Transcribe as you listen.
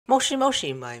Moshi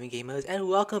Moshi Miami Gamers, and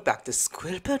welcome back to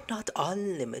ScribbleNauts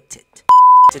Unlimited.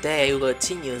 Today we'll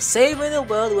continue saving the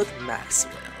world with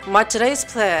Maxwell. My today's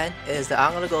plan is that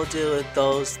I'm gonna go do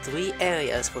those 3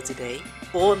 areas for today,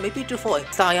 or maybe do 4.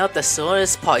 Starting out the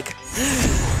Soreness Pike.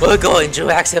 We're going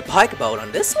Jurassic Pike mode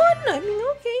on this one. I mean,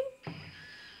 okay.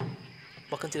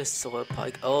 Welcome to the Solar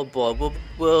Pike. Oh boy,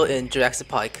 we're in Jurassic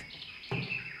Pike.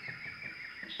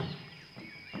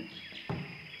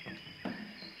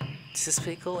 This is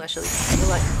pretty cool, actually. You're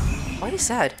like, why are you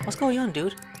sad? What's going on,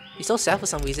 dude? You're so sad for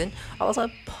some reason. I was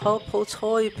like, purple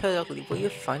toy periodically. Will you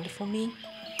find it for me?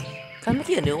 Can I make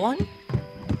you a new one?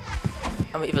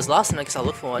 I mean, if it's lost, then I guess I'll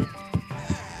look for one.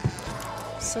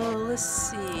 So let's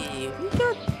see. We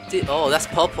got the oh, that's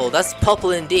purple. That's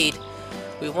purple indeed.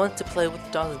 We want to play with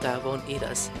a dinosaur that won't eat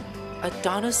us. A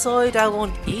dinosaur that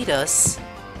won't eat us.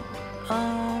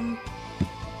 Like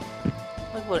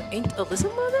what? Ain't a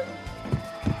lizard mother?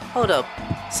 Hold up.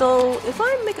 So if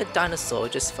I make a dinosaur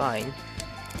just fine,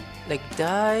 like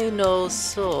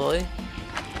dinosaur.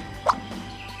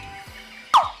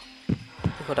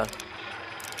 Hold on.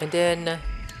 And then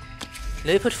let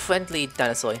me put friendly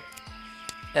dinosaur.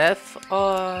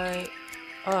 F-I-I,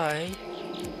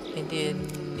 and then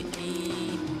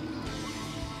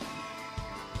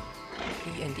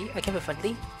E and D. I can't put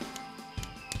friendly.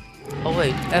 Oh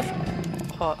wait,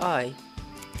 F-R-I,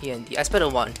 E and D. I spelled a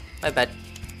 1. My bad.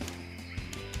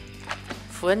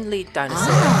 Friendly dinosaur.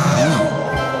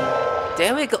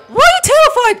 There we go. Why are you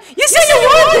terrified? You said you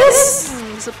want this!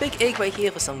 There's a big egg right here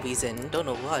for some reason. Don't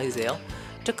know why, Zale.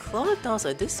 To clone a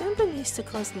dinosaur, this symbol needs to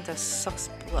clone something that sucks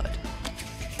blood.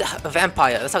 A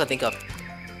vampire, that's all I can think of.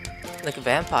 Like a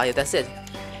vampire, that's it.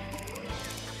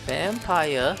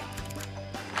 Vampire.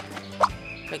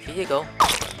 Like, here you go.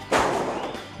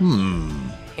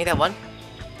 Ain't that one?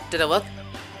 Did it work?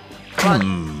 Come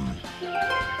on.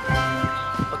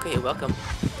 Okay, you're welcome.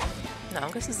 Now,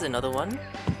 I guess this is another one.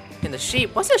 And the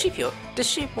sheep. What's the sheep here? The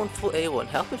sheep won't fool anyone.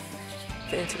 Help it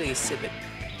fit into the exhibit.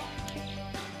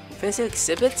 Fit into the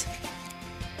exhibit?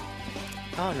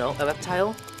 I don't know. A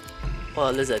reptile? Or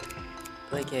a lizard?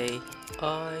 Like a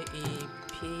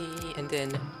IEP and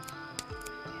then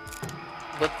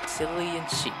reptilian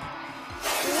sheep.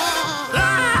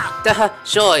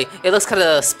 Sure, it looks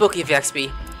kinda spooky if you ask me.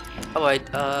 Alright,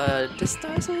 this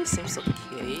dinosaur seems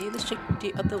okay. Let's check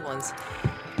the other ones.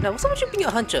 Now, what's up with you being a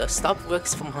hunter? Stop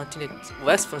Rex from hunting it.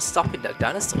 Rex from stopping that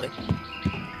dinosaur.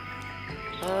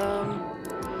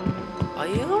 Are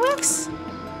you a Rex?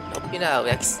 Nope, you're not a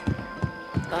Rex.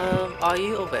 Are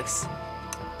you a Rex?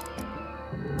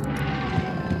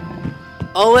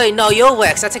 Oh wait, no, you're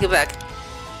Rex. I take it back.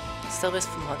 Stop Rex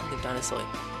from hunting the dinosaur.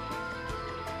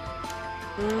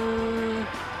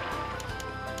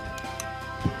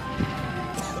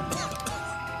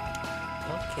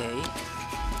 Okay.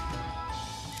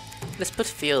 Let's put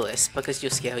fearless because you're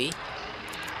scary.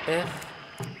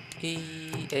 F-E-A-I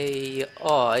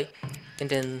and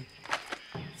then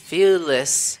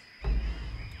fearless.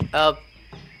 Nope,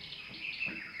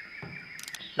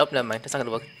 never mind. That's not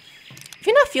gonna work. If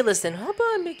you're not fearless, then how about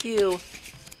I make you?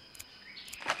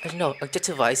 No,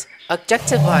 objectivize.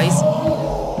 Objectivize.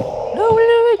 No,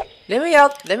 wait. Let me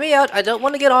out. Let me out. I don't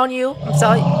want to get on you. I'm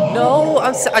sorry. No,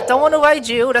 I don't want to ride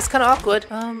you. That's kind of awkward.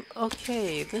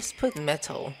 Okay. Let's put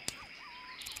metal.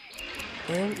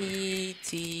 M-E-T-A-L.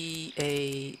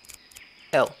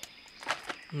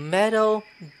 Metal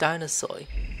dinosaur.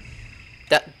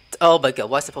 That. Oh my god.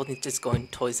 Why is the supposed to just going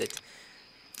towards it?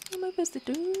 What am I supposed to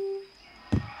do?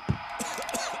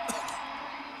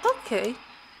 Okay.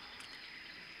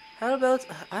 How about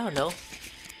I don't know.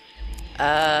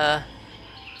 A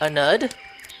nud?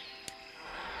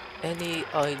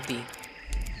 N-E-I-D.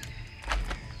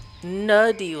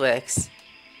 Nuddy Rex.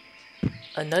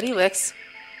 A Nuddy Rex.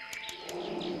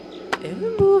 And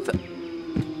remove.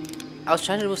 I was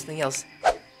trying to remove something else.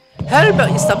 How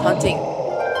about you stop hunting?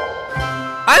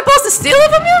 I'm supposed to steal it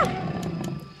from you?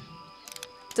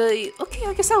 Okay,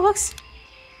 I guess that works.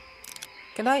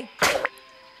 Can I?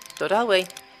 Throw that away.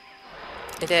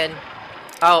 And then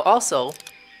I'll also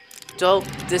throw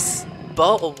this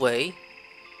ball away.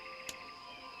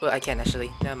 Well, I can't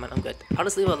actually. Never mind, I'm good. I'll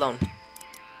just leave it alone.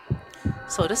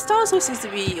 So this dinosaur seems to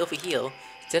be over here.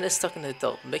 Then it's stuck in the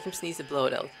door. Make him sneeze and blow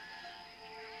it out.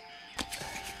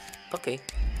 Okay.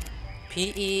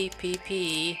 P-E-P-P-E-I.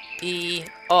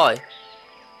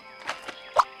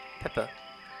 Pepper.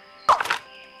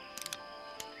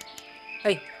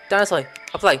 Hey, dinosaur,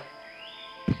 apply.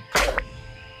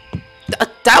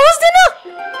 That was dinner?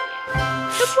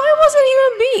 Why wasn't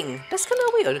even being? That's kind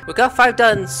of weird. We got 5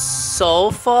 done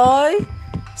so far.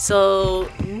 So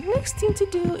next thing to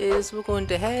do is we're going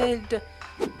to head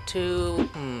to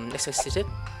next tip.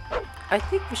 I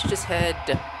think we should just head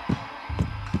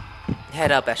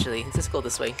up actually. Let's just go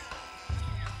this way.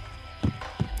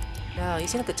 Now, you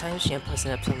seem like a time machine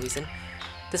person for some reason.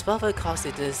 This buffer will cause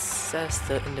a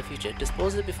disaster in the future.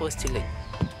 Dispose of it before it's too late.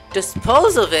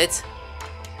 Dispose of it?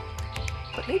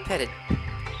 But let me pet it.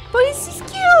 But it's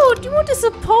cute! You want to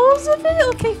dispose of it?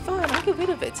 Okay, fine, I'll get rid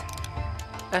of it.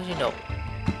 Actually, no.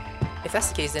 If that's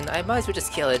the case, then I might as well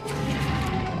just kill it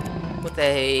with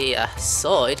a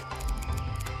sword.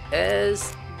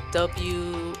 S-W-O-I-D.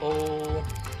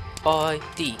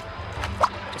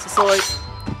 Just a sword.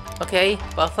 Okay,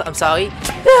 buffer, I'm sorry.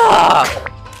 Ah!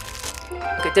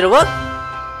 Okay, did it work?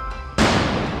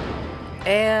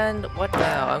 And what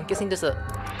now? I'm guessing there's a...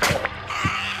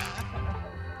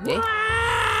 Okay.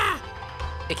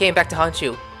 It came back to haunt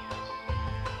you.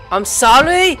 I'm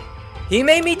sorry? He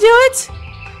made me do it?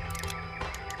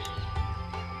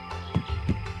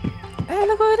 Hey,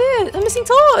 look what it is! A missing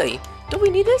toy! Do we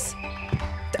need this?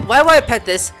 Why would I pet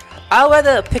this? I'd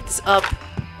rather pick this up.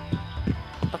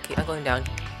 Okay, I'm going down.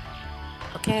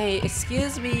 Okay,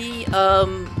 excuse me,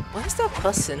 where's that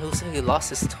person who said he lost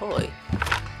his toy?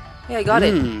 Yeah, I got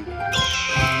it.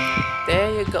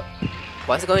 There you go.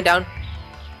 Why is it going down?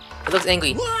 It looks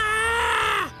angry.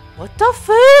 What the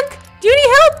fuck? Do you need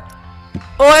help?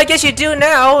 Oh, I guess you do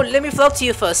now. Let me float to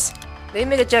you first. Let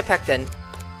me make a jetpack then.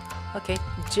 Okay,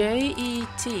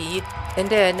 J-E-T, and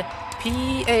then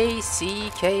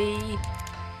P-A-C-K,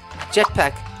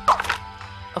 jetpack.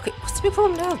 Okay, what's the big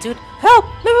problem now, dude? Help!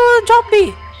 Maybe will drop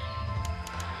me!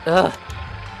 Ugh.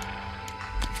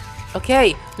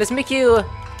 Okay, let's make you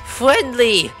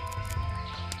friendly!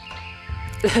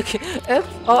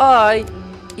 F-I-E...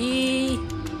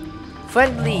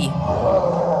 friendly!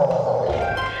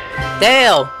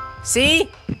 Damn! See?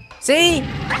 See?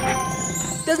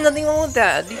 There's nothing wrong with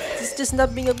that. It's just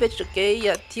not being a bitch, okay?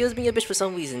 Yeah, Teal's being a bitch for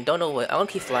some reason. Don't know what. I want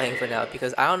to keep flying for now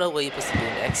because I don't know what you're supposed to do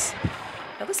next.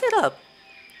 Now let's set up.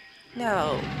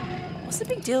 Now, what's the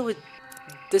big deal with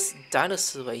this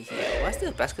dinosaur right here? Why is there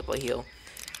a basketball here?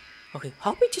 Okay,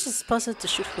 how we teach this person to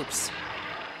shoot hoops?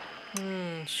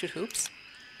 Shoot hoops?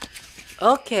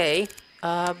 Okay,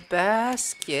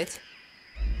 basket.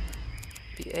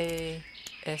 B-A-S-T.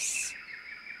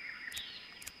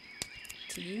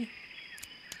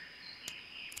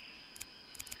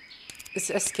 It's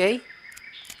S-K?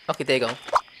 Okay, there you go.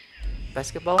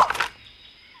 Basketball.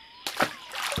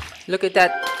 Look at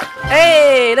that.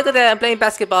 Hey, look at that. I'm playing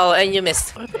basketball and you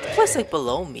missed. What about the place like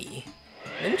below me?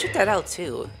 Let me check that out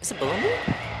too. Is it below me?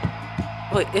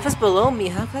 Wait, if it's below me,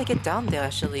 how can I get down there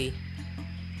actually?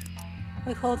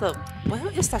 Wait, hold up.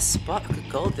 Where is that spot I could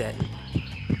go then?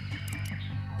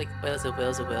 Like, where is it? Where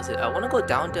is it? Where is it? I want to go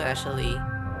down there actually.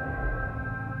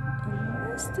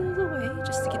 Let's do the way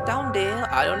just to get down there.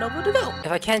 I don't know where to go.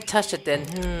 If I can't touch it, then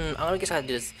I guess I gotta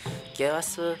do this. Get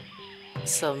us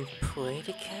some prey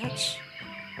to catch.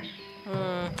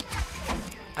 I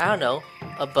don't know.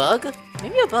 A bug?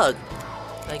 Maybe a bug.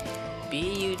 Like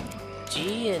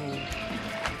B-U-G and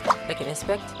I can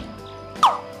inspect.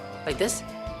 Like this?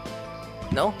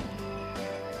 No?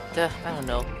 I don't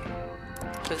know.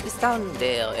 Because it's down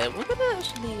there and we're gonna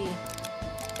actually.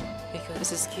 Because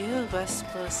this is give us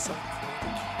for some prey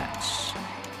to catch.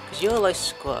 Because you're like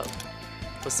scrub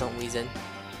for some reason.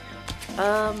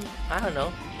 I don't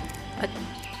know. A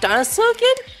dinosaur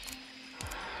again?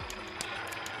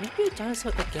 Maybe a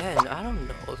dinosaur again. I don't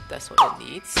know if that's what it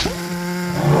needs.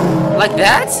 Like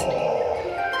that?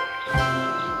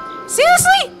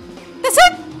 Seriously? That's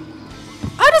it?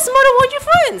 I just murdered one of your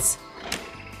friends!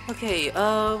 Okay,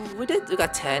 we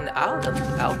got 10 out.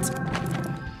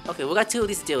 Okay, we got 2 of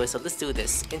these dealers, so let's do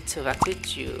this. Interact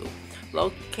with you.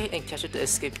 Locate and capture the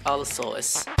escaped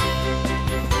Allosaurus.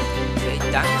 Okay,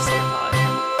 Dinosaur.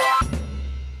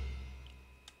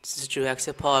 This is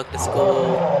Jurassic Park, let's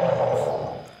go.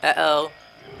 Uh-oh.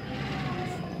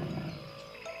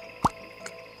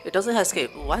 It doesn't have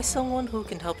escape. Why someone who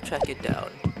can help track it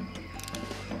down?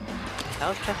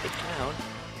 Help track it down?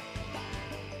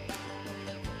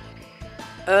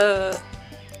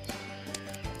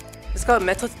 It's got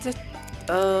metal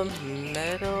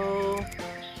metal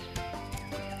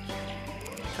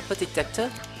pepper detector.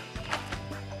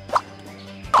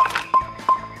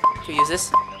 Can you use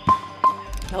this?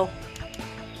 No.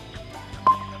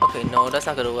 Okay, no, that's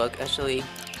not gonna work actually.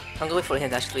 I'm gonna wait for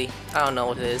him actually. I don't know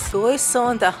what it is. Who is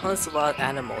someone that hunts wild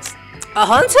animals? A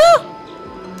hunter?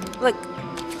 Like,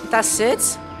 that's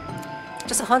it?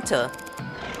 Just a hunter.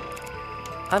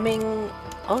 I mean,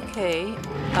 okay,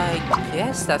 I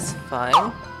guess that's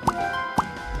fine.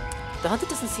 The hunter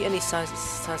doesn't see any signs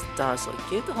of dinosaur.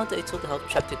 Give the hunter a tool to help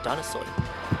track the dinosaur.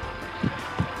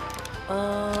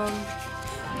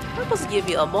 I'm supposed to give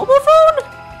you a mobile phone?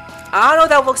 I don't know if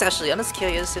that works actually. I'm just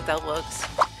curious if that works.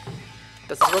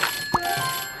 Does it work?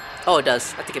 Oh, it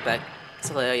does. I take it back. It's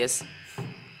hilarious.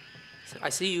 So, I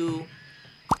see you.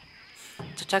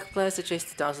 To check plans to chase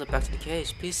the dinosaur back to the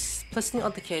cage. Please place me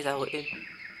on the cage. I will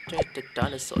enter the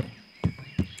dinosaur.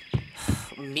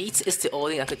 Meat is the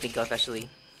only thing I could think of actually.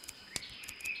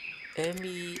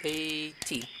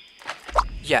 M-E-A-T.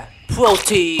 Yeah,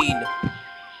 protein!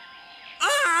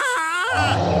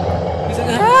 He's like,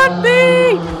 help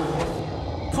me!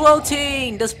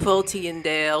 Protein! There's protein in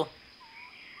there.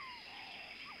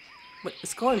 Wait,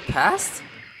 it's going past?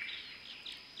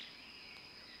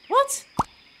 What?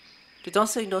 The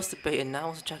dinosaur ignores the bait and now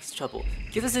wants to track his trouble.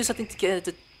 Give us something to get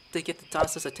the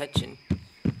dinosaur's attention.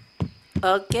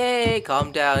 Okay,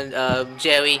 calm down,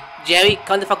 Jerry. Jerry,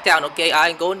 calm the fuck down, okay?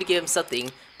 I'm going to give him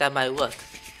something that might work.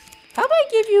 How about I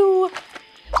give you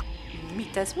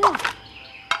meat as well?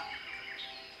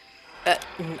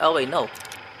 Oh wait, no.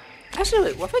 Actually,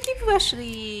 wait, what if I give you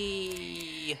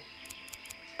actually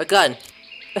a gun?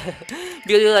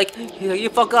 Because you're like, you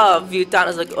fuck off, you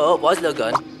dinosaur's like, oh, what's the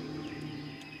gun?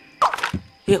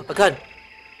 Here, a gun.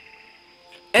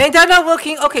 Ain't that not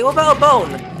working? Okay, what about a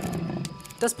bone?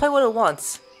 Let's play what it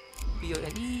wants.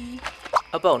 B-O-N-E.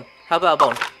 A bone. How about a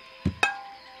bone?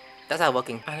 That's not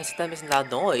working. And it's that making loud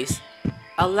noise.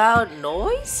 A loud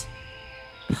noise?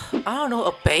 I don't know,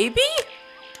 a baby?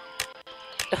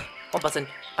 One button.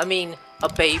 I mean, a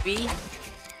baby.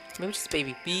 Maybe just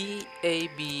baby.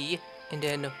 B-A-B. And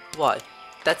then what?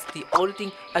 That's the only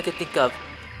thing I can think of.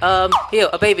 Here,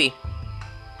 a baby.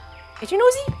 Is you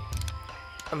nosy?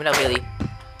 I mean, not really.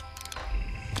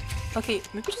 Okay,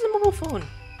 maybe just a mobile phone.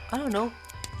 I don't know.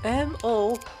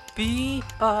 M-O-B-I...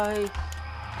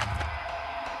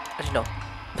 Actually, no.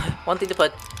 One thing to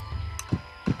put.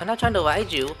 I'm not trying to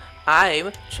ride you.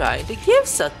 I'm trying to give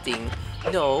something.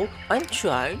 No, I'm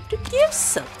trying to give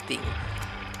something.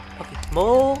 Okay,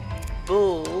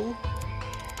 mobile...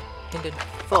 And then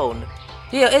phone.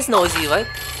 Yeah, it's noisy, right?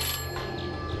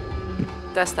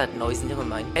 That's not noisy, never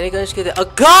mind. And you're gonna just get a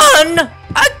gun!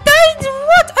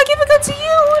 What? I gave a gun to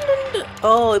you!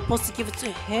 Oh, I'm supposed to give it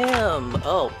to him.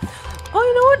 Oh. Oh,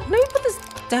 you know what? Let me put this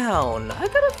down. I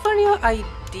got a funny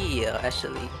idea,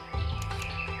 actually.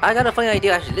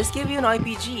 Let's give you an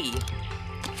RPG.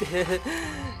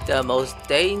 The most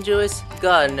dangerous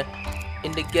gun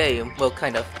in the game. Well,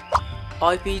 kind of.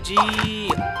 RPG!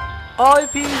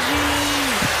 RPG!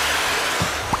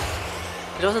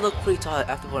 It also looked pretty tired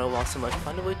after when I walked so much.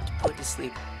 Find a way to put it to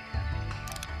sleep.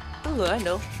 Oh, I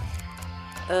know.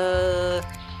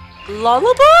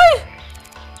 Lullaby?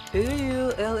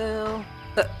 U-L-L.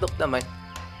 Nope, never mind.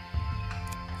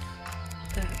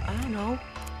 I don't know.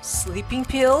 Sleeping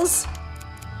pills?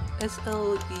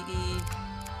 S-L-E-E-P-I-N-G.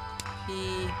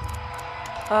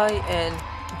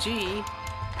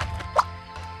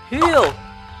 Heal!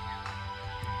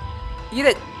 Eat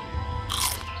it!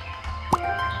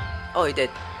 Oh, he did.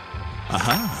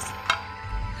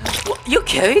 What, you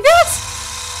carry that?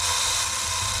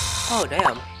 Oh,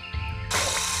 damn.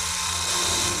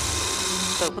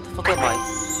 So, what the fuck am I?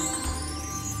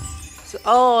 So,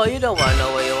 oh, you don't want to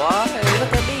know where you are. Hey,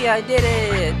 look at me, I did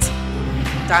it!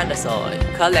 Dinosaur,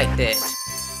 collected.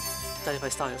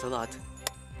 35 stars, a lot.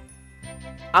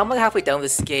 I'm like halfway done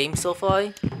with this game so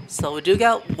far. So, we do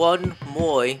got one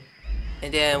more.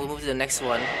 And then we'll move to the next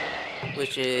one.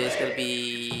 Which is gonna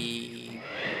be...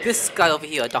 this guy over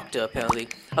here, a doctor apparently.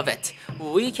 A vet.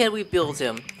 We can rebuild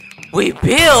him.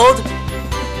 Rebuild?!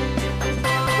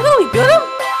 What do we build him?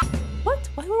 What?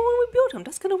 Why would we build him?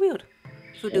 That's kinda weird.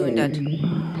 If we're doing that.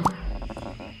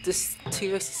 This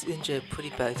T-Rex is injured pretty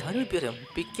bad. How do we build him?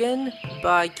 Begin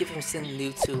by giving him some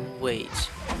new to wage.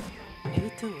 New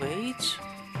to wage?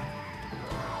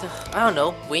 I don't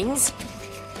know. Wings?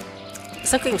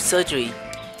 It's like getting surgery.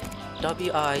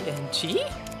 W-I-N-G?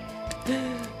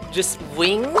 Just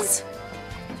wings?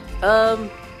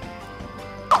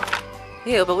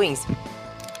 Yeah, but wings.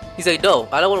 He's like, no,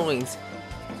 I don't want wings.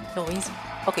 No wings?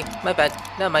 Okay, my bad.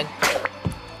 Never mind.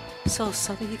 So,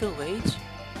 something he could wage?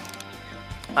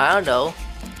 I don't know.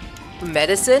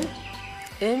 Medicine?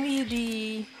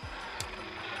 M-E-D...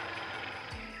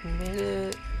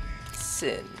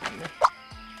 Medicine...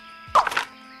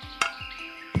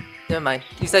 Never mind.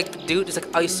 He's like, dude, he's like,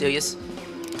 are you serious?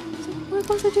 What am I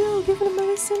supposed to do? Give him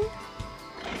medicine?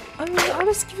 I mean, I'll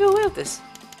just give you away with this.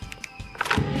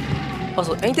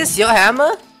 Also, ain't this your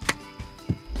hammer?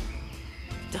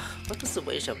 What was the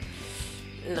wage up?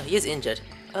 No, he is injured.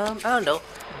 I don't know.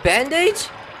 Bandage?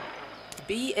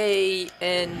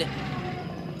 B-A-N...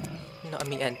 No, I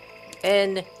mean N.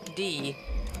 N-D...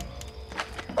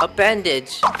 A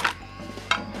bandage.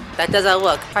 That does not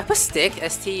work. I put stick.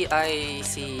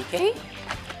 S-T-I-C-K?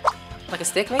 Like a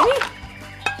stick, maybe?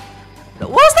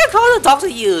 What's that called the doctor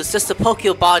use just to poke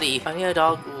your body? I need a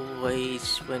dog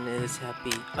wage when it is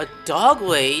happy. A dog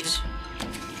wage?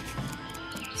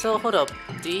 So hold up.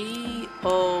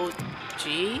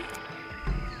 D-O-G?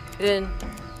 Then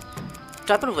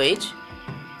do I put wage?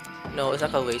 No, it's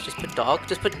not called wage. Just put dog.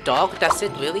 Just put dog. That's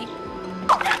it, really?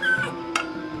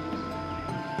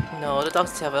 No, the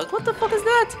dog's terrible. What the fuck is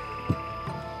that?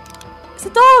 It's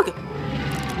a dog!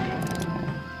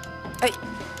 Hey,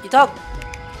 you dog!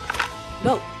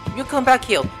 No, you come back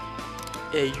here.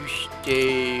 Hey, you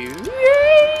stay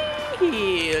right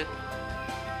here.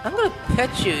 I'm gonna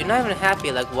pet you. You're not even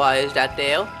happy. Like, why is that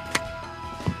there? I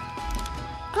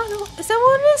don't know. Is that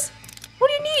what it is? What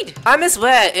do you need? I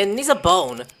misread. It needs a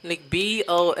bone. Like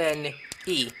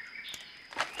B-O-N-E.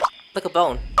 Like a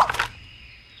bone.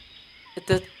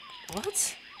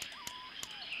 What?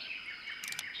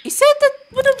 You said that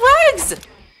with the rags!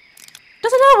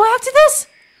 Does it not react to this?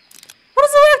 What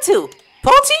does it react to?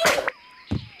 Protein?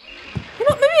 You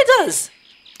know, maybe it does.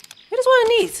 It is what it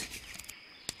needs.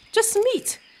 Just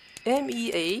meat.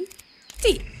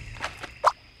 M-E-A-T.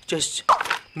 Just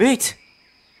meat.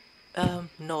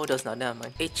 No, it does not. Never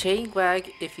mind. A chain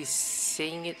wag if you're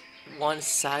saying it one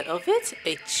side of it?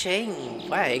 A chain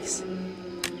wags?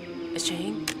 A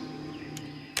chain?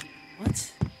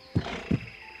 What?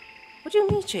 What do you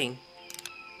mean chain?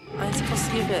 I'm supposed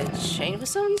to give it a chain for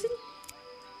some reason?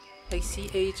 Like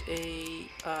C-H-A-I-N?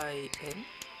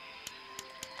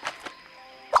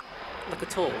 Like a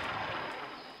tool.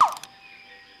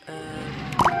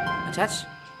 Attach?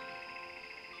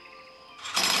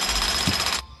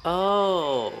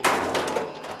 Oh.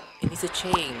 It needs a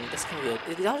chain. That's kind of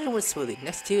weird. It already went smoothly.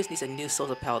 Next tier needs a new source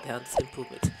of power to handle this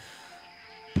improvement.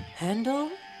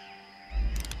 Handle?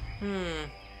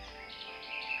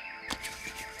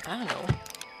 I don't know.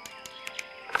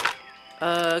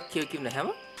 Can you give him the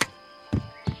hammer?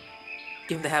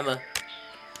 Give him the hammer.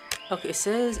 Okay, it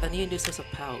says I need a new source of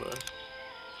power.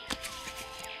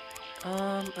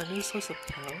 A new source of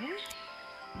power?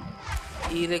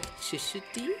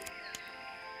 Electricity?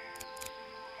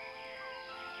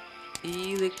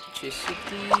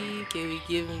 Electricity? Can we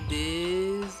give him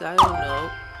this? I don't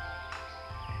know.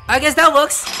 I guess that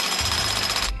works!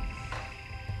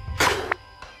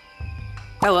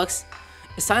 That works.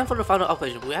 It's time for the final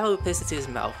operation. We have to place it to his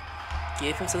mouth.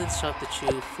 Give him something sharp to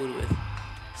chew food with.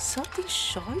 Something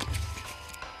sharp?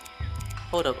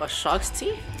 Hold up, a shark's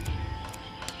teeth?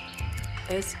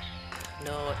 S-H-A-I-K.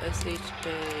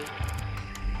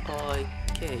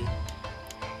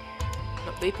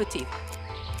 No, paper teeth.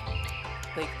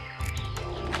 Like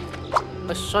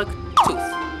a shark tooth.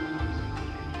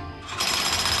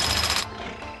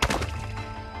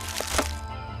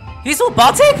 He's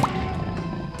robotic?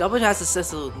 Double has a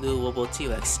successful new robot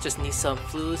T-Rex. Just needs some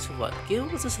fluids for what? Give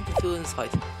him some fluid in his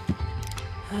height.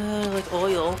 Like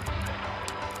oil.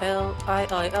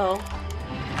 L-I-I-L.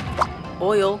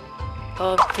 Oil.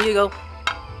 Here you go.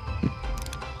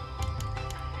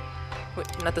 Wait,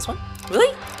 not this one?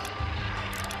 Really?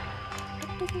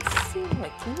 That doesn't seem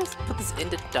like. Can you just put this in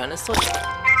the dinosaur?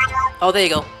 Oh, there you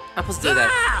go. I'm supposed to do that.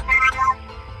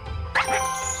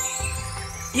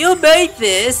 You made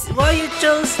this! Why you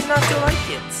chose not to like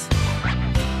it?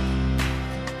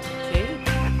 Okay,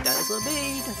 dinosaur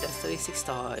made. That's 36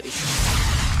 stars.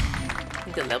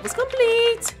 And the level's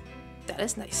complete! That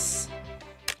is nice.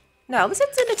 Now, let's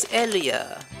head to the next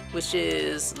area, which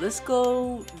is, let's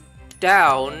go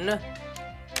down.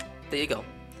 There you go.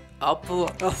 Upper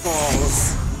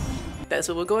Falls. That's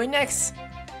where we're going next.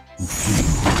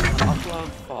 Upper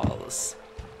Falls.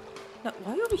 Now,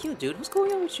 why are you over here, dude? What's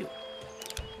going on with you?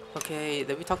 Okay,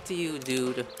 let me talk to you,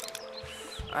 dude.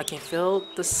 I can feel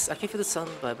the sun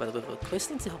by the river. Chris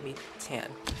needs to help me tan.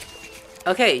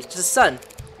 Okay, just the sun.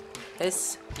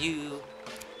 S-U.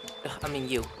 I mean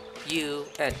you.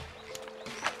 U-N.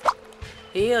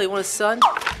 Here, you want a sun?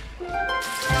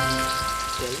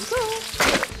 There you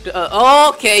go.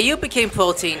 Okay, you became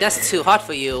protein. That's too hot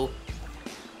for you.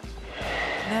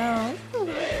 Now,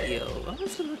 I'm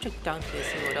just gonna check down here,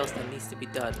 see what else that needs to be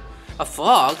done. A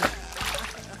frog?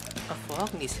 A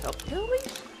frog needs help. Really?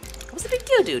 What's the big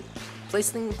deal, dude?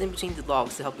 Place things in between the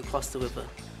logs to help you cross the river.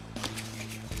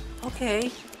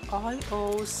 Okay.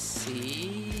 I-O-C...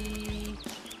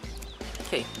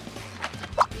 Okay.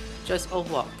 Just a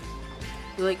walk.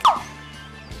 Like...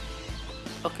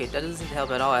 Okay, that doesn't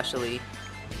help at all, actually.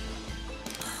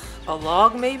 A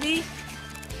log, maybe?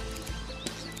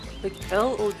 Like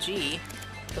L-O-G...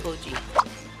 L-O-G...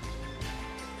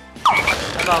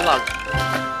 How about a log?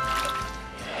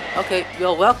 Okay,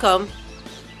 you're welcome.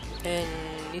 And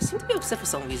you seem to be upset for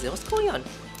some reason. What's going on?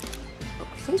 Oh,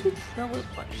 please be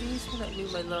please be not me,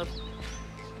 my love.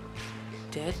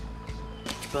 Dead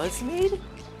buds made?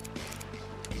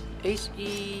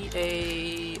 H-E-A-I-T.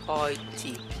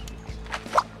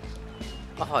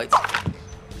 A height.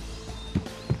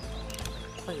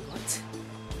 Wait, what?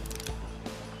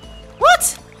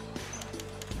 What?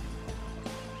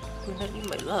 You're not me,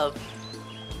 my love.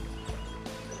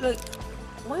 Like,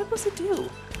 what am I supposed to do?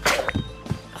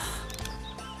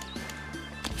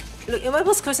 Look, am I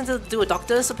supposed to curse him to do a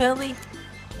doctor's apparently?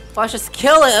 Or I should just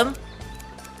kill him?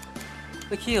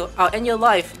 Look here, I'll end your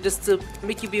life just to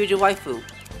make you be with your waifu.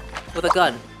 With a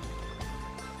gun.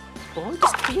 Or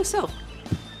just kill yourself.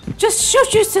 Just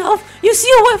shoot yourself! You see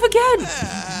your wife again!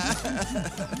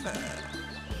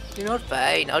 You know what,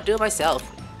 fine, I'll do it myself.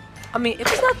 I mean, if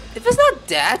it's not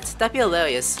that, that'd be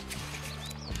hilarious.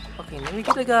 Okay, let me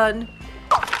get a gun.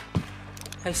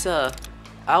 Hey sir,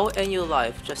 I will end your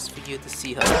life just for you to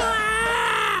see her.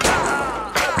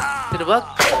 Did it work?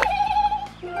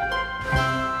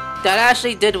 That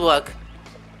actually did work.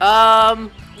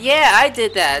 Yeah, I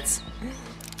did that.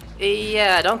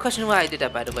 Yeah, don't question why I did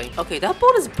that, by the way. Okay, that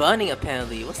boat is burning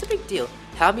apparently. What's the big deal?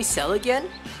 Have me sell again?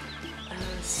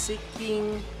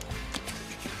 Seeking...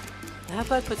 How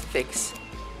about I put fix?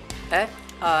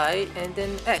 F-I and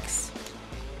then X.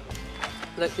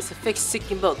 Like, it's a fixed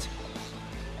seeking boat.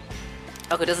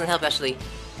 Okay, doesn't help actually.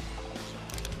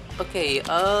 Okay,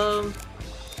 let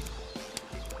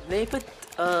me put,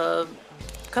 can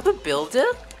I builder?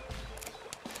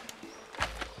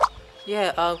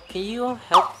 Yeah, can you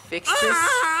help fix this?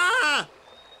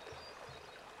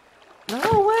 No,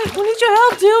 wait, we need your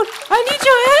help, dude! I need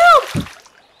your help!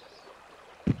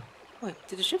 Wait,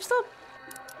 did the ship stop?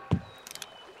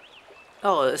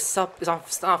 Oh, it's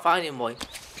not fine anymore.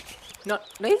 No,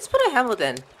 let's put a hammer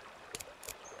then.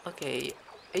 Okay,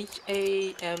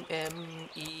 H-A-M-M-E-R.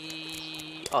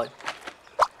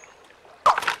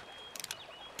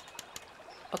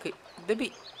 Okay,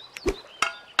 maybe...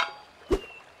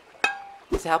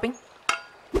 Is it helping?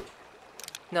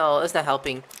 No, it's not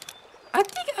helping. I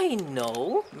think I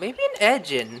know. Maybe an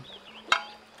engine.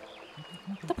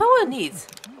 The power it needs.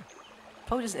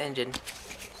 Probably just an engine.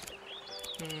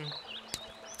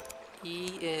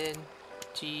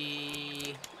 E-N-G...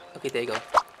 Okay, there you go.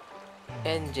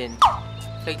 Engine.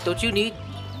 Like, don't you need...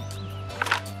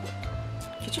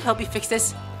 Could you help me fix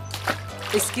this?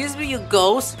 Excuse me, you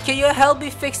ghost. Can you help me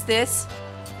fix this?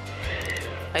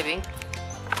 I think.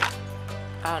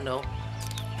 I don't know.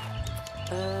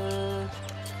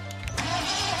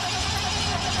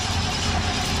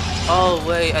 Oh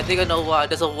wait, I think I know why.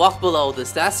 There's a walk below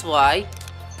this. That's why.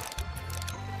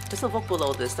 There's a walk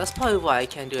below this. That's probably why I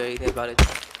can't do anything about it.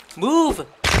 Move!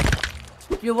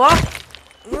 You walk?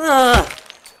 Ugh.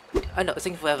 I know, it's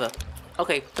taking forever.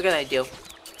 Okay, I got an idea.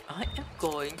 I am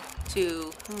going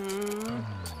to...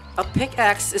 A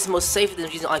pickaxe is more safe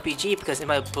than using RPG because it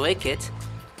might break it.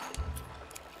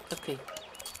 Okay.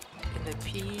 And the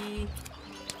P...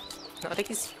 No, I think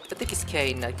it's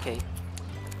K, not K.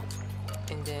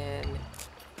 And then...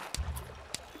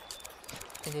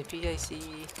 And then PIC...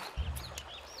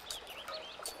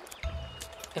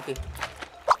 Okay.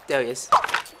 There it is.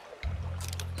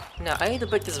 Now, I need to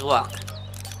break this rock.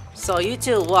 So you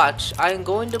two watch. I am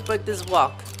going to break this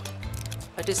rock.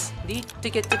 I just need to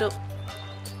get to the...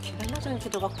 Can I not get to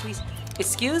the rock, please?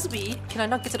 Excuse me, can I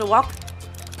not get to the rock?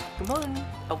 Come on,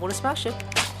 I want to smash it.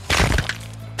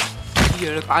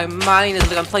 Here, look, I'm mine. It's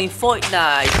like I'm playing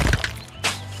Fortnite.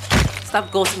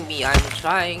 Stop ghosting me. I'm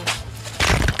trying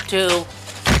to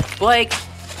break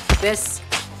this.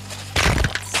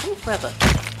 It's taking forever.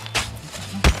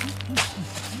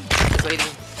 Just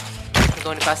waiting. I'm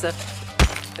going faster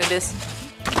than this.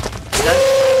 Done.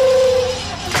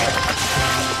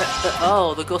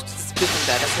 Oh, the ghost is speaking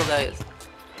that. That's hilarious.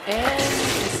 And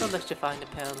it's so electrifying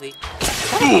apparently.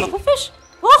 Oh, fish!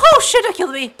 Oh shit, that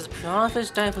killed me! There's a piranha fish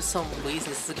dying for some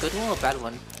reason. Is this a good one or a bad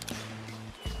one?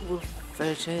 We're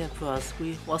vegetarian plus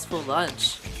what's for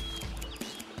lunch?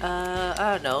 I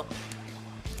don't know.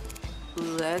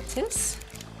 Lettuce?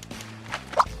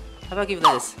 How about I give you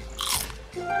lettuce?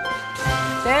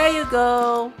 There you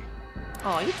go!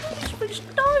 Oh, you're just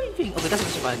diving! Okay,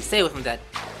 that's fine. Stay away from that.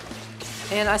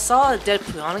 And I saw a dead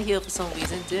piranha here for some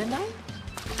reason, didn't I?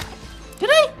 Did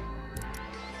I?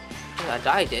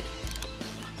 Yeah, I did.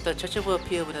 The treasure will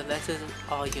appear when the lanterns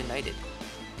are united.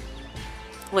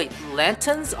 Wait,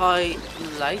 lanterns are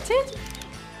lighted?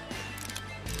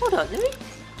 Hold on, let me...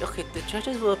 Okay, the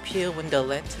treasures will appear when the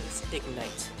lanterns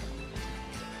ignite.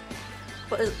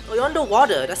 But you're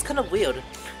underwater, that's kind of weird.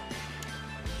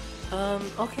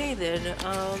 Okay then,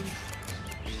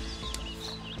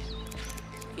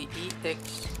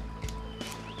 EX.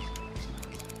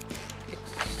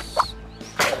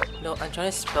 No, I'm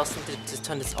trying to spell something to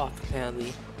turn this off,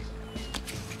 apparently.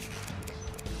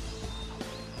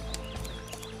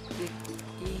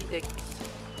 EX.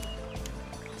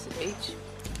 Is it H?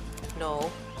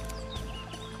 No.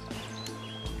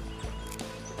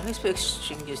 How do I spell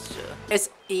extinguisher? It's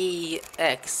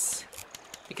EX.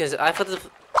 Because I thought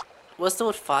what's the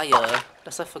word fire?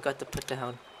 That's what I forgot to put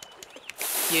down.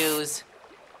 Fuse.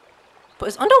 But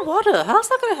it's underwater. How's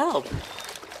that gonna help?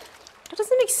 That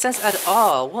doesn't make sense at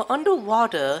all. We're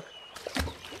underwater.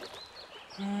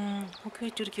 What can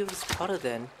we do to give this water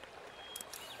then?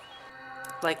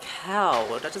 Like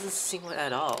how? That doesn't seem right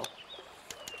at all.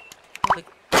 Like.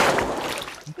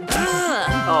 I'm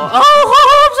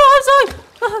sorry.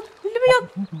 Let me up.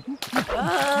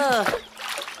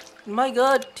 My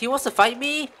God, he wants to fight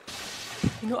me?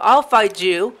 You know, I'll fight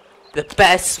you. The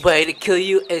best way to kill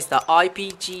you is the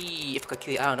RPG. If I can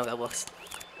kill you, I don't know how that works.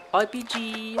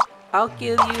 RPG, I'll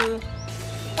kill you.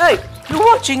 Hey, you're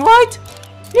watching, right?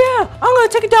 Yeah, I'm gonna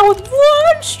take it down with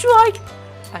one strike.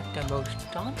 At the most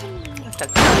daunting attack.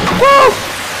 Whoa!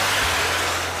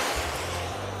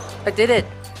 I did it.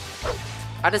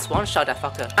 I just one-shot that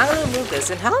fucker. I'm gonna remove this.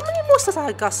 And how many monsters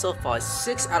I got so far?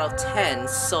 6 out of 10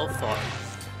 so far.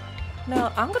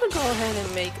 Now I'm gonna go ahead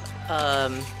and make a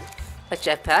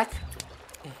jetpack.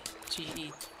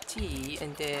 GET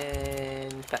and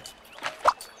then pack.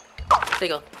 There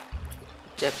you go.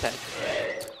 Jetpack.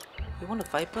 You want a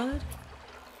fight, bud?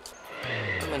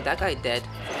 I mean, that guy dead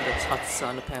from the hot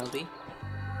sun apparently.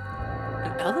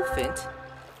 An elephant?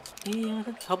 Yeah,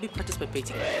 help me practice my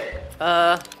baiting.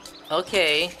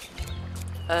 Okay.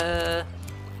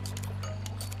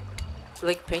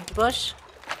 Like paintbrush?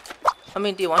 I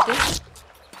mean, do you want this?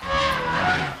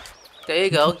 There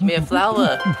you go, give me a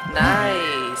flower.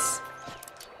 Nice.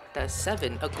 That's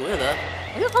 7. A gorilla?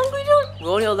 Are you hungry, dude? We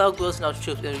only allow gorillas in our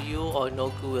troops, and you are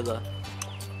no gorilla.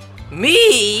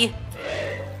 Me?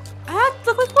 I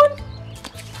look like one?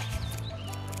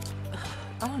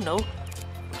 I don't know.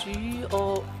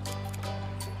 G-O...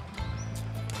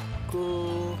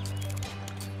 Go...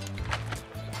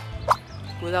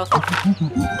 Without...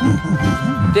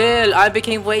 Dude, I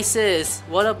became racist.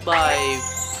 What up, my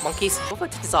monkeys? What if I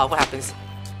take this off? What happens?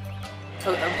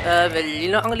 Well,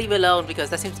 you know, I'm gonna leave it alone because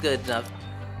that seems good enough.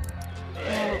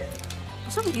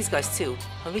 What's up with these guys too?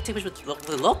 Let me take pictures with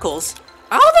the locals.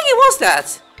 I don't think he wants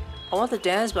that. I want to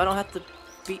dance, but I don't have to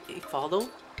be follow.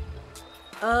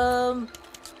 Oh,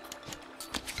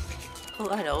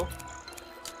 I know.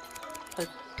 A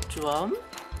drum?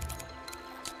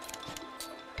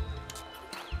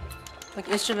 Like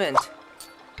instrument.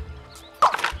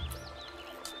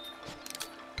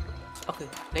 Okay,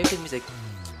 name the music.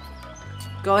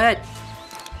 Go ahead.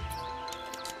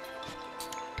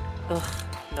 Ugh,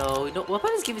 no, what about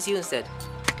this give it to you instead?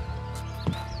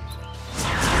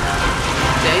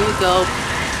 There you go.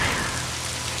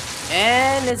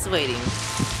 And it's waiting.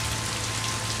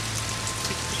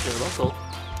 Sure, local.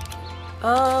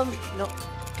 No.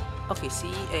 Okay,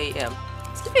 C-A-M.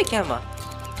 Let's give me a camera.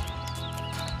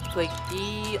 Like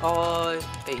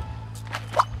E-R-A.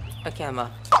 A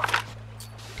camera.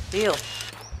 Deal.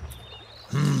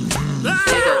 There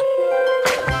you go.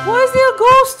 Why is there a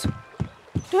ghost?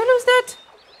 Do I lose that?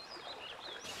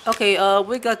 Okay,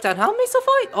 we got done. How many so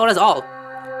far? Oh, that's all.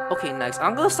 Okay, nice.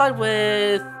 I'm gonna start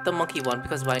with the monkey one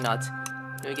because why not?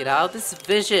 Let me get out of this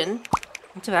vision.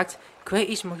 Interact. Create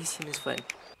each monkey's team as friend.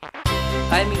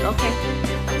 I mean, okay.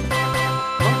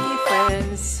 Monkey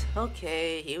friends.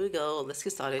 Okay, here we go. Let's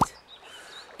get started.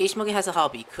 Each monkey has a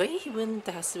hobby. Create a human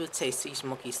that has to taste to each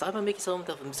monkey. Start by making someone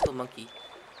of a musical monkey.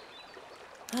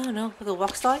 I don't know, like a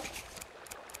rock star?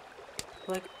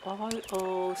 Like R-O-C-K.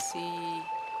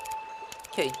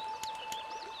 Okay,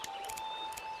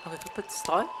 can I put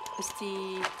star? Is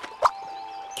the...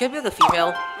 Can I be like a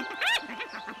female?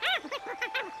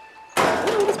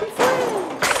 Oh, let's be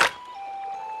friends!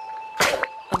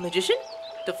 A magician?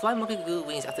 The flying monkey grew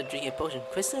wings after drinking a potion.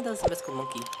 Kristen does the mystical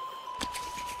monkey.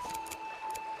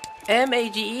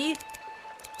 M-A-G-E?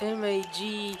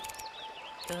 M-A-G-E.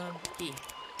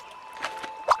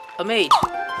 A mage.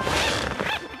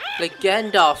 Like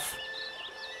Gandalf.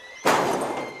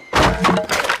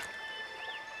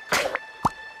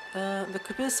 The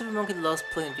computer super monkey loves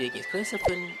playing video games. Playing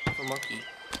something of a monkey.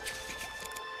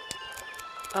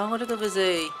 I want to go with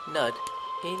a nud.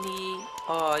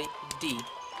 N-E-I-D.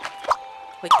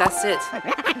 Like that's it.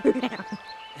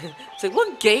 It's like,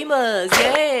 what gamers?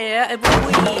 Yeah!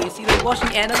 Everyone, you like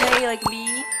watching anime like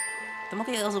me? The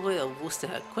monkey also wears a Worcester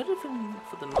hat. Quite different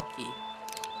for the monkey.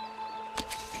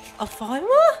 A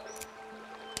farmer?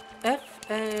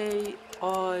 F-A-I-M.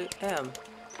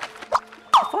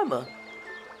 A farmer.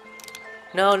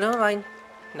 No, never mind.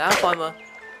 Not a farmer.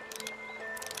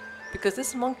 Because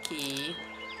this monkey...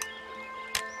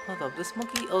 Hold up, this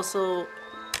monkey also...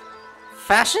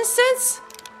 Fashion sense?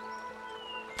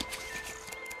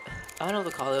 I don't know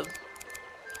what to call him.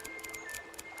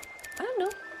 I don't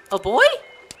know. A boy?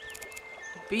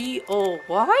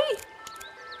 B-O-Y?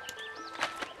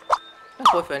 My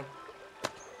boyfriend.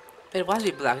 It why is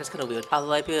he black? That's kind of weird. I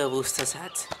like a Worcester's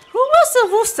hat. Who wants a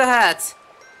Worcester hat?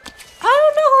 I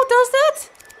don't know who does that.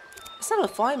 It's not a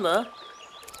farmer.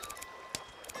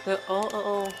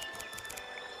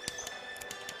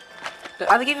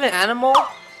 Are they giving an animal?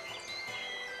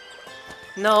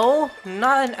 No,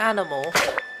 not an animal.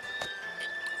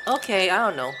 Okay, I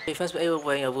don't know. Your friends were able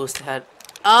wearing a Worcester hat.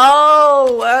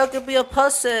 Oh, I could be a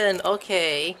person.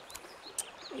 Okay.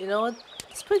 You know what?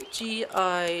 Let's put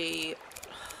G-I-R-L.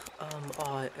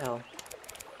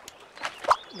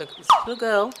 Look, it's a little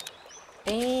girl.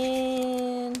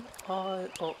 N-I-O-O-S-T-E-I.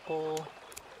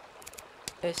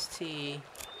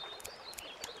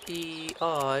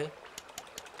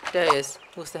 There it is.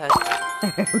 Who's the hat?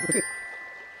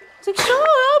 It's like, shut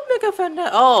up, make a friend.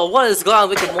 Oh, what is going on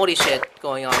with the Morty shit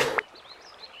going on?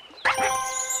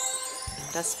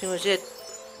 That's pretty much it.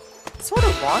 That's what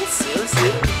I want,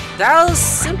 seriously? That was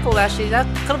simple, actually. That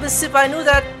could have been simple. I knew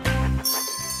that.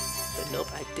 But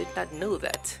nope, I did not know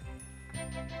that.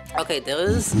 Okay, there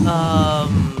is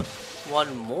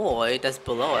one more that's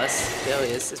below us. There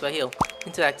he is. It's right here.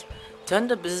 Interact. Turn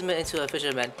the businessman into a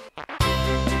fisherman.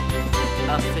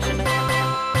 A fisherman?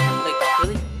 Like,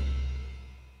 really?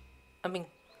 I mean,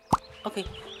 okay.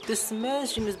 This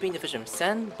man's dream is being a fisherman.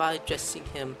 Stand by dressing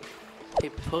him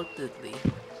appropriately.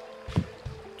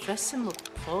 Dress him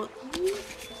appropriately?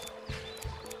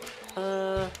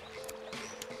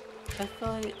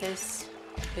 F-I-S-H-E-R.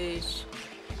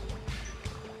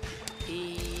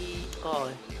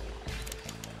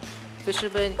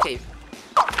 Fisherman cape.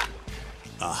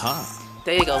 Aha.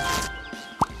 There you go.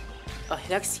 Oh,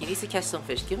 next he needs to catch some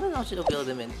fish. Give him an option to reel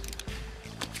them in.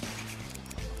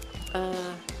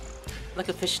 Like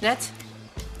a fish net.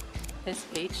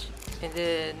 S-H. And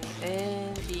then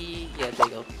N-E. Yeah, there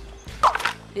you go.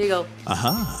 Here you go.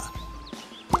 Aha.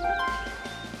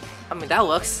 I mean, that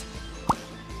works.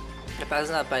 If that's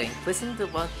not biting. Listen to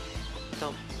one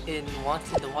in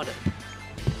once in the water.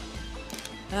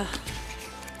 I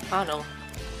don't know.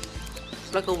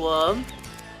 It's like a worm.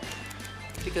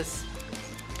 Because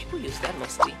people use that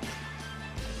mostly.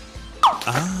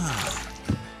 Ah.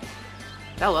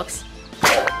 That works.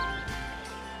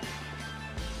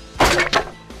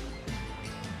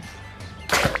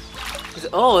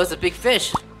 Oh, it's a big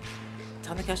fish.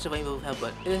 Time to catch the rainbow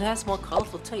headbutt. It has more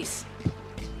colorful taste.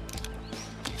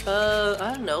 I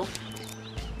don't know.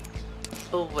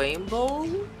 A rainbow?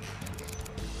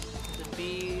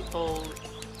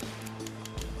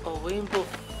 A rainbow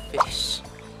fish.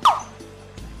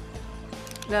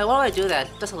 Now, why do I do that?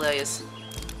 That's hilarious.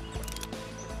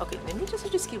 Okay, let me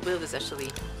just get rid of this actually.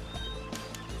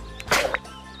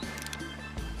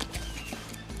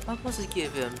 What am I supposed to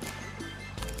give him?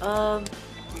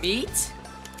 Meat?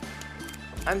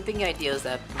 I'm thinking ideas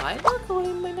that might work or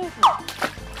might not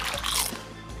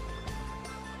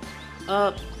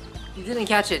work. You didn't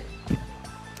catch it.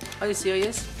 Are you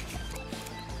serious?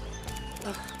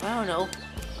 I don't know.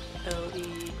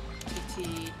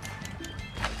 L-E-T-T.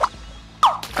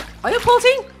 Are you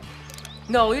protein?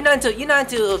 No, you're not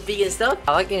into vegan stuff.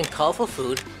 I like eating colorful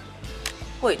food.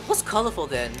 Wait, what's colorful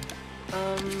then?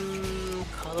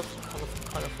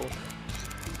 Colorful.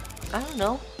 I don't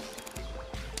know.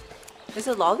 Is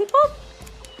it lollipop?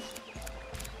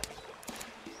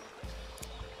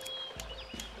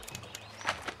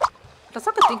 That's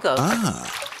all I can think of. Ah.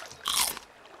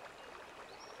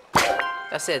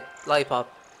 That's it, lollipop.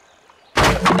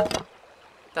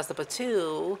 That's number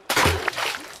 2.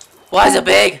 Why is it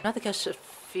big? Not to catch a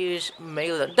fish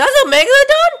megalodon. That's a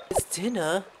megalodon? It's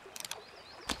dinner.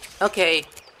 Okay,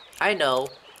 I know.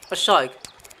 A shark.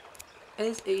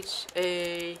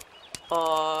 S-H-A-R.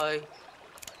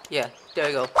 Yeah, there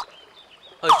you go.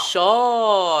 A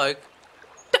shark.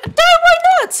 Why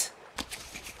not?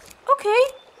 Okay.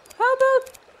 How about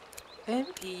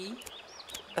M-E-E-A-D?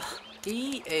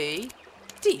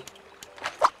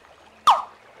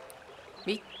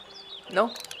 Meat?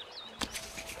 No.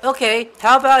 Okay.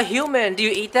 How about human? Do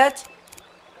you eat that?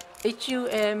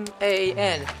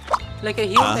 H-U-M-A-N. Like a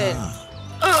human.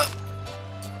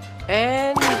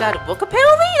 And you got a book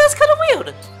apparently? That's kind of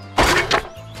weird.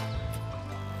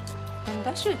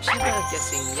 That's your achievement, I'm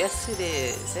guessing. Yes, it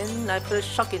is. And I put a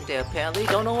shock in there, apparently.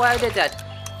 Don't know why I did that.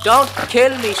 Don't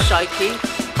kill me, Shikey.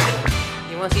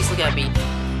 You want to look at me?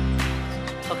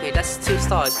 Okay, that's 2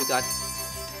 stars. We got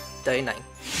 39.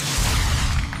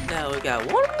 Now we got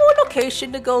 1 more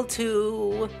location to go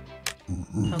to.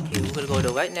 Okay, we're gonna go to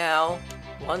right now.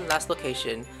 1 last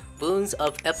location. Boons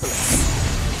of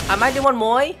Epilus. I might do 1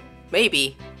 more.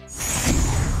 Maybe.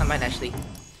 I might actually.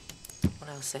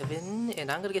 107, and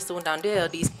I'm gonna get the one down there.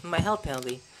 These my health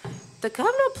penalty. The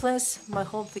governor plants my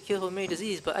home to cure for many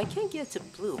disease, but I can't get it to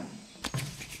bloom.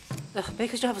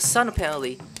 Because you have a sun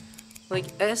apparently. Like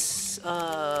S-U-N.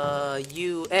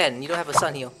 You don't have a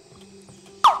sun here.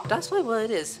 That's probably what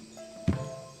it is.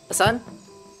 A sun?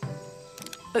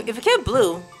 Look, if it can't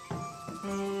bloom,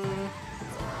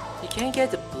 you can't get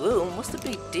it to bloom. What's the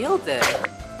big deal there?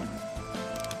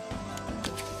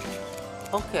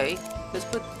 Okay, let's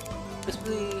put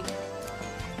the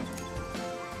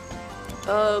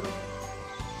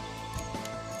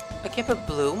I can't put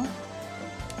bloom.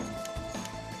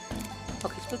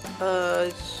 Okay, let's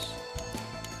put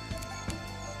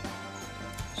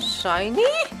shiny?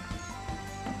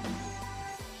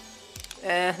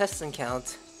 That doesn't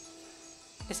count.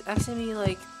 It's asking me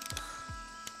like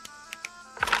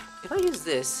if I use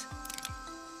this.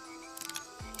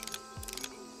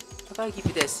 If I give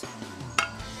you this.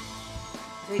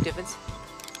 Any difference?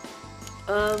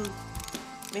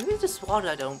 Maybe it's just water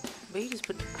I don't. Maybe just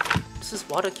put. This is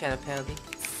water can apparently.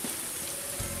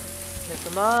 Yeah,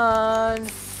 come on!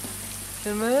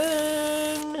 Come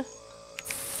on!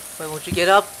 Wait, won't you get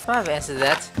up? I have answered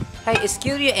that. Hey,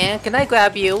 excuse me, Ant, can I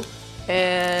grab you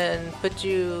and put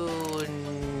you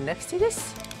next to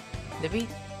this? Maybe?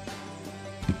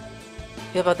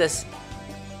 How about this?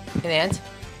 An ant?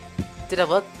 Did that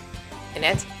work? An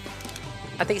ant?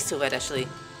 I think it's too red actually.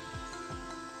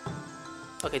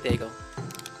 Okay, there you go.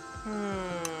 I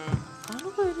don't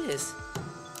know where it is.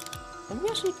 Let me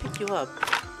actually pick you up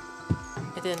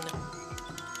and then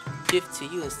give to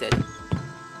you instead.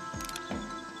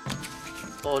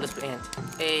 Oh, let's put ant.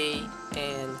 A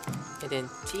and then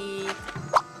T.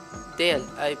 There,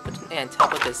 I put an ant. How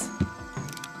about this?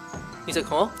 He's like,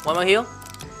 huh? Why am I here?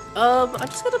 I'm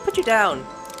just gonna put you down.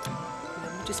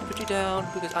 Let me just put you down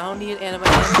because I don't need an ant in my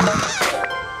hand.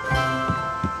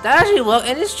 That actually worked,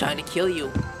 and it's trying to kill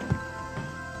you.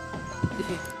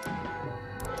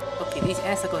 Okay, these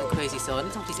ants are going crazy, so I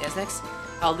need to talk to these ants next.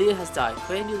 Our leader has died.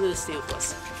 Brand new leader stay with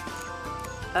us.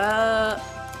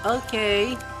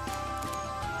 Okay.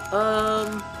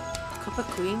 Copper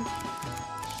Queen.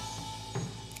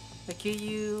 I give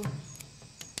you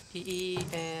E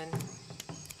and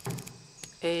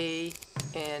A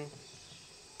and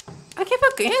I can't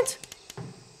put ant.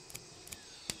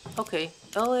 Okay,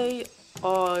 L-A-I-G-E.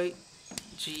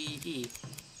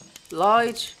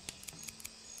 Large.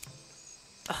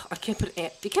 I can't put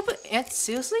ant. You can't put ant,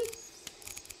 seriously?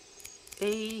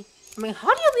 I mean,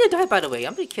 how do you die, by the way?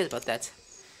 I'm pretty curious about that.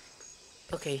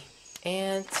 Okay,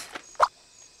 ant.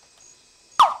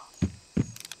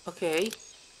 Okay.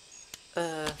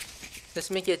 Let's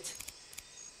make it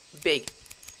big.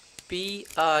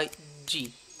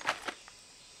 B-I-G.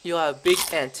 You are a big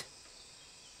ant.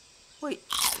 Wait.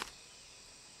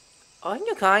 Aren't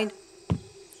you kind?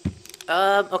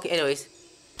 Okay, anyways.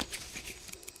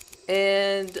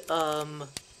 And,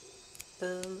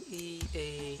 L-E-A-D-E.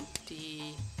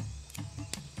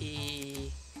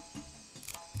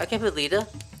 I can't put leader.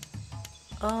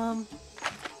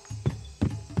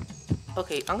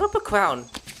 Okay, I'm gonna put crown.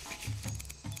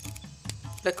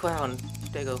 The crown.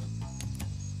 There you go.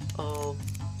 O,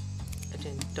 and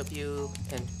then W,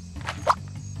 and...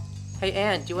 Hey,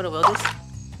 Ann, do you wanna weld this?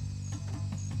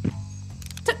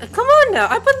 Come on now,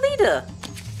 I put leader!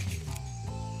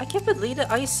 I can't put leader,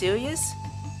 are you serious?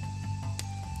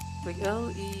 Like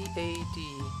L-E-A-D...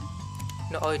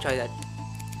 No, I'll try that.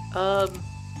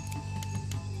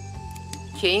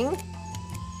 King?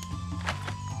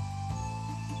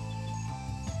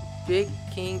 Big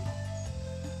king...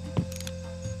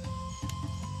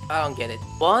 I don't get it.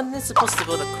 One is supposed to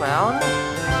go the crown?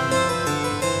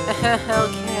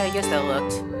 Okay, I guess that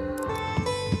worked.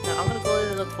 Now I'm gonna go ahead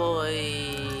and look for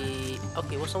a...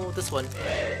 Okay, what's wrong with this one?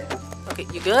 Okay,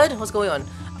 you good? What's going on?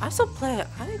 I'm so glad.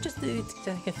 I didn't just do it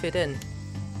that I can fit in.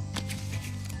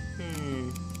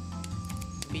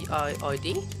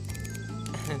 B-I-R-D?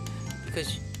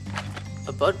 Because...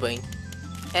 A bird brain.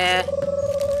 A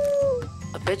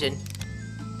pigeon.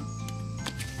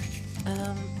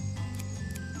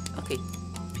 Okay.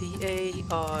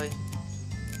 P-A-I...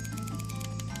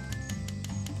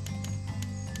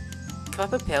 Can I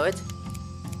prepare it?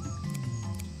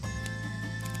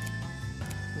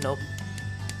 Nope.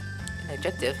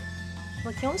 Adjective?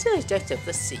 Well, can we say adjective?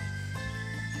 Let's see.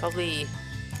 Probably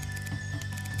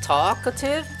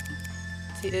talkative?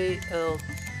 T-A-L...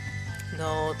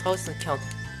 No, talk doesn't count.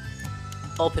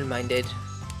 Open-minded.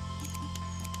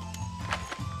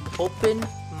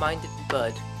 Open-minded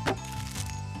bud.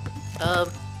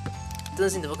 Doesn't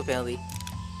seem to work apparently.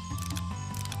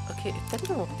 Okay, if that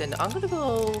doesn't work then I'm gonna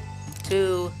go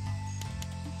to...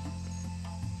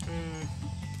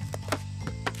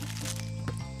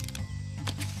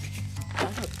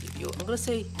 I'm gonna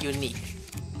say unique.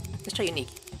 Let's try unique.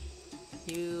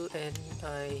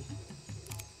 U-N-I...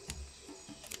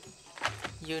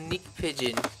 Unique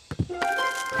pigeon.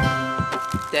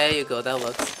 There you go, that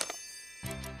works.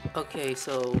 Okay,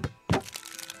 so...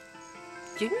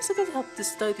 Give me something to help to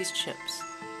study these chimps.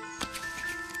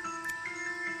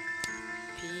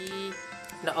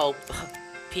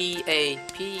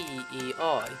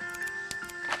 P-A-P-E-I.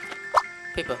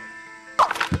 Paper.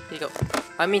 Here you go.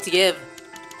 I mean to give.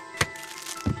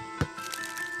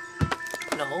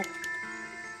 No.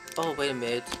 Oh, wait a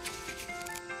minute.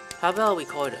 How about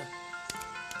recorder?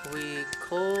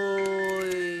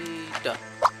 Recorder.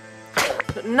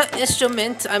 Not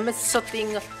instrument. I meant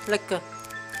something like a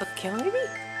camera, maybe?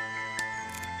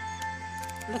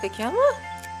 Like a camera?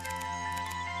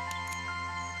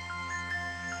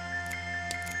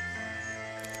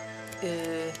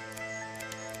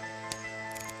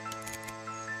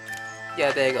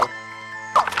 Yeah, there you go.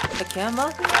 A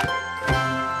camera?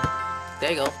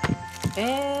 There you go.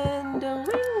 And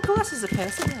ring glasses of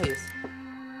pencil. Is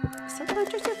that by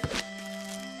objective?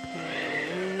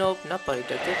 Nope, not by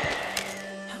objective.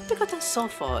 How did I got that so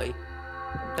far?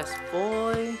 That's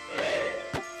 4.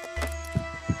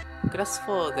 Okay, that's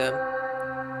 4 of them.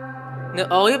 No,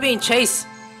 oh, you're being chased.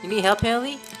 You need help,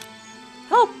 Haley?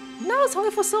 Help! Now it's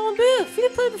only for someone big. Feed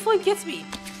the plant before he gets me.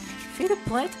 Feed the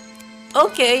plant?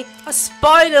 Okay, a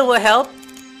spider will help.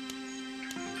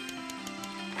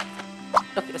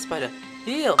 Okay, a spider.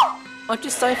 Heal! Aren't you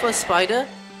starting for a spider?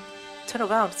 Turn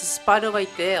around, there's a spider right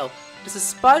there. There's a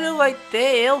spider right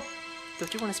there.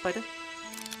 Don't you want a spider?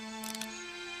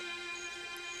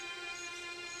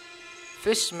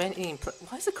 Fishman eating plant.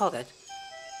 Why is it called that?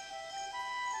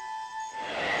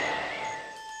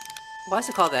 Why is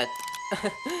it called that?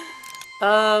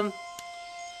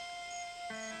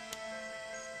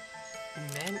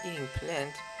 Man eating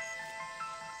plant.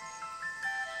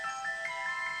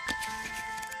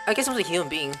 I guess it was a human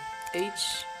being.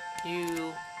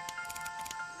 H-U...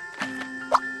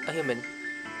 A human.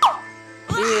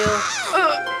 Heal.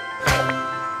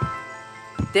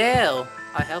 Dale,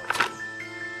 I helped you.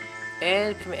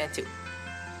 And come and two.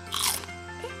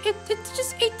 It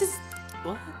just ate this.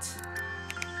 What?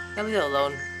 Now leave it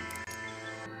alone.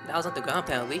 Now it's on the ground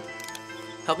apparently.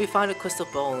 Help me find a crystal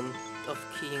bone of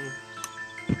King.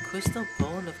 Crystal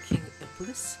bone of King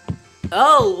Iblis?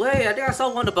 Oh wait, I think I saw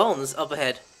one of the bones up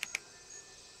ahead.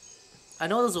 I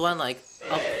know there's one like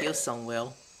up here somewhere.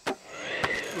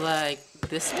 Like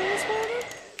this one is one?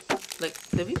 Like,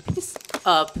 let me pick this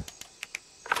up.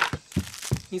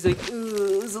 He's like,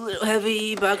 ooh, it's a little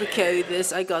heavy, but I could carry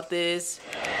this. I got this.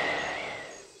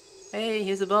 Hey,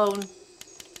 here's a bone.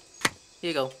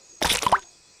 Here you go.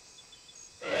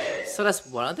 So that's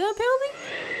one of them, apparently?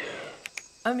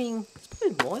 I mean, it's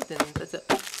probably more than that's a...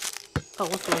 Oh,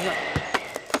 what's going on?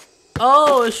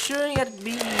 Oh, it's shooting at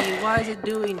me. Why is it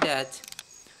doing that?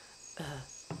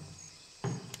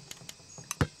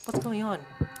 What's going on?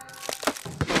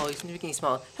 Oh, he's making me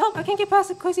smile. Help! I can't get past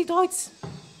the crazy darts.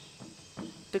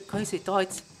 The crazy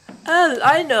darts. Oh,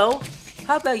 I know.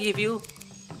 How about I give you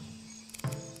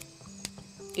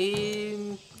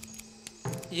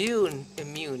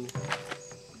immune.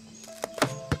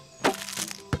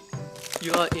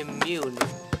 You are immune.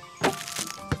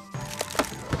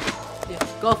 Yeah,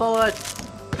 go forward.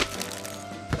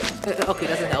 Okay,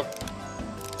 doesn't help.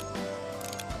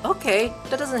 Okay,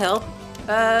 that doesn't help.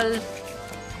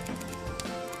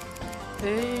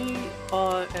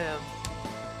 A-R-M.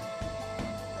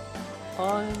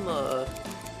 Armor.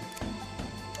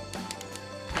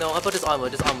 No, how about just armor?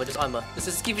 Just armor.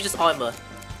 Just give me just armor.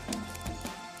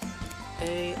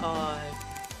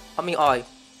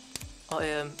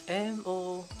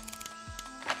 I-M-M-O.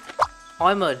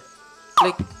 Armored.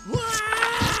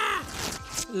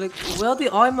 Like, where the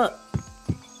armor?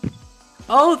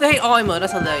 Oh, they armor.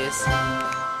 That's hilarious.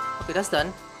 Okay, that's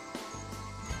done.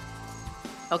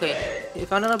 Okay, you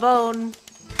found another bone.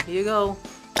 Here you go.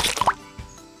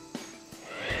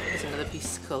 There's another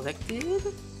piece collected.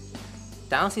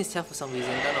 Down seems tough for some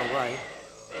reason. Don't know why.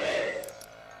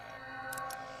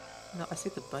 No, I see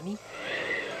the bunny.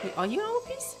 Wait, are you an old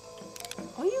piece?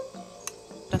 Are you?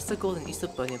 That's the golden Easter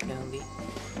bunny apparently.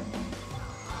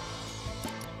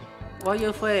 Why are you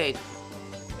afraid?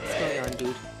 What's going on,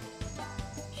 dude?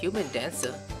 Human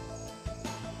dancer?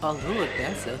 A lure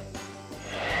dancer?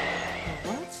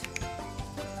 What?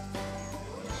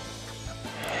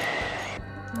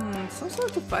 Some sort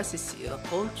of device is here.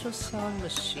 Ultrasound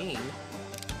machine.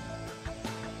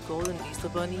 Golden Easter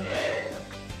bunny.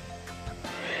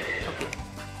 Okay.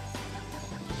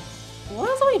 What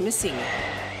else are we missing?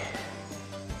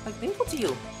 Like, maybe what to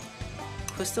you?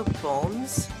 Crystal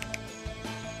bones?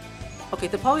 Okay,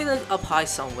 they're probably like up high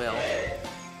somewhere.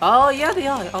 Oh yeah, they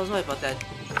are. I was right about that.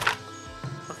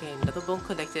 Okay, another bone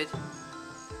connected.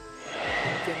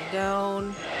 Getting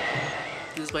down.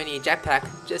 This is why I need a jetpack,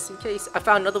 just in case. I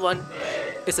found another one.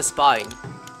 It's a spine.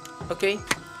 Okay,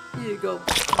 here you go.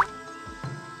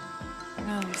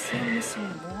 Now, is there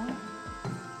missing more?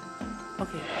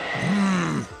 Okay.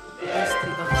 Where's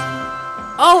the other?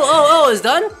 Oh, it's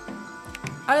done?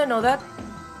 I didn't know that.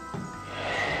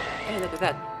 Hey, look at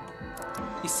that.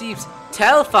 He seems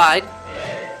terrified.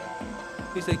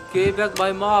 He's like, give back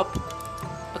my mop.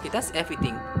 Okay, that's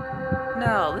everything.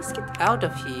 Now, let's get out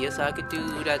of here so I could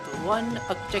do that one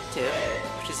objective,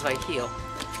 which is right here.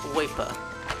 Wafer.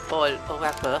 Or a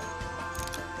wrapper. I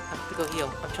have to go here.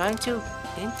 I'm trying to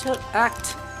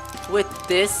interact with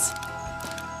this.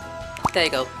 There you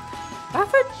go. I've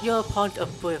heard you're part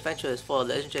of Boy Adventures for a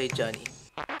legendary journey.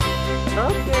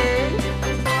 Okay.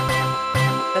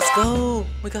 Let's go.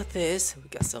 We got this. We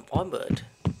got some armored.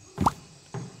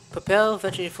 Prepare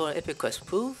eventually for an epic quest.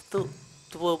 Prove the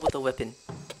world with a weapon.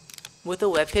 With a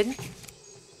weapon?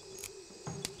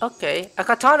 Okay, a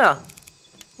katana!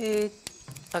 A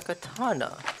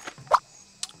katana.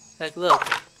 Like, look.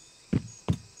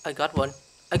 I got one.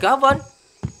 I got one!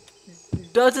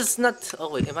 Does this not... Oh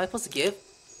wait, am I supposed to give?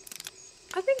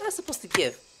 I think I'm supposed to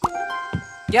give.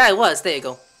 Yeah, I was. There you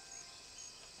go.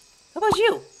 How about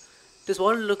you? This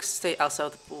water looks to stay outside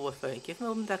of the pool of fire. Give me a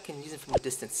moment that I can use it from a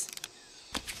distance.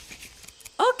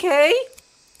 Okay!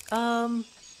 A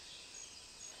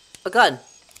gun.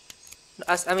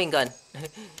 I mean gun.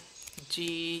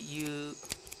 G-U...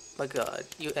 My god.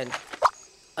 U-N.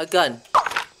 A gun.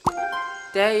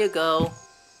 There you go.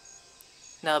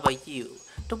 Now about you.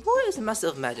 The boy is a master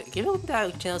of magic. Give him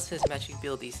that channels his magic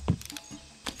abilities.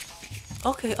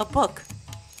 Okay, a book.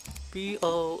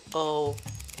 B-O-O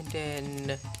and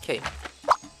then K.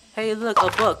 Hey look, a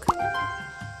book.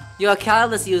 You're a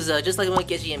catalyst user, just like when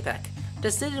Geji Impact.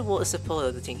 The city wall is supported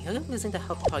of the team. He'll be using to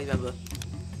help the party member.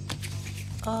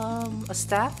 A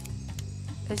staff?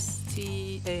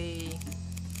 S-T-A-F-F.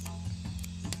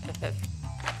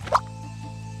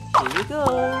 Here you go.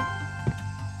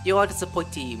 You are the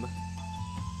support team.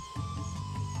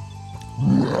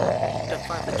 Don't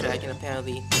find the dragon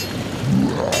apparently.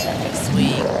 Next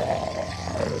week.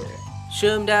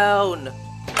 Shoot him down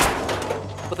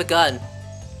with a gun.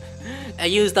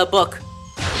 And use the book.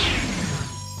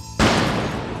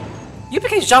 You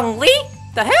became Zhongli?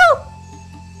 The hell?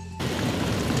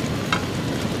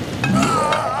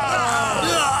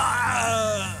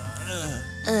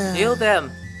 Heal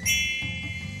them.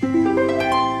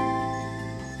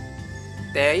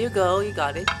 There you go, you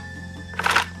got it.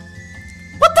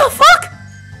 What the fuck?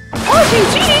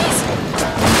 RPGs?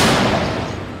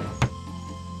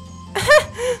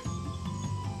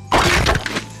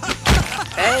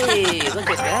 Hey, look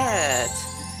at that.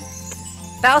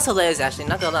 That was hilarious actually,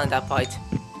 not gonna lie on that part.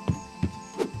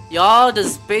 Y'all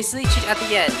just basically cheat at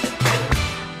the end.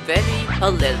 Very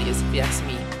hilarious if you ask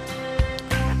me.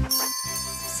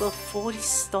 So 40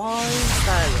 stars?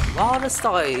 That is a lot of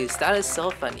stars. That is so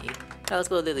funny. Now let's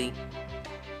go Lily.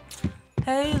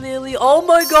 Hey Lily, oh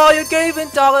my god, you gave in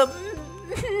dollar.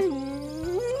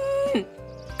 I'm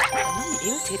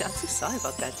irritated, I'm so sorry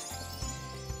about that.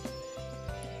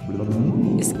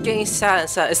 It's getting sad and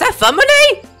sad. Is that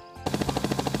Femini?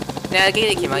 Nah, the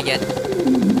game came out yet.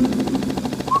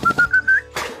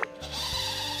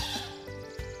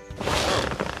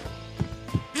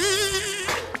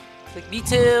 Like, me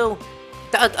too.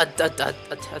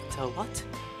 What?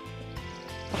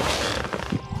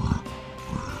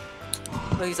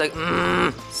 Oh, he's like,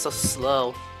 so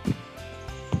slow.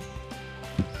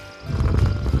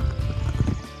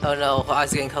 Oh no, her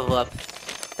eyes are getting covered up.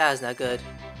 That is not good.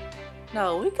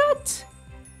 No, we got...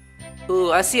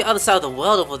 Ooh, I see the other side of the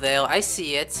world over there. I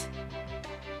see it.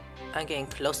 I'm getting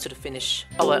close to the finish.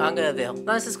 Oh, well, I'm gonna there.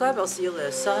 Like, subscribe. I'll see you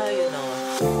later.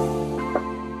 Sayonara.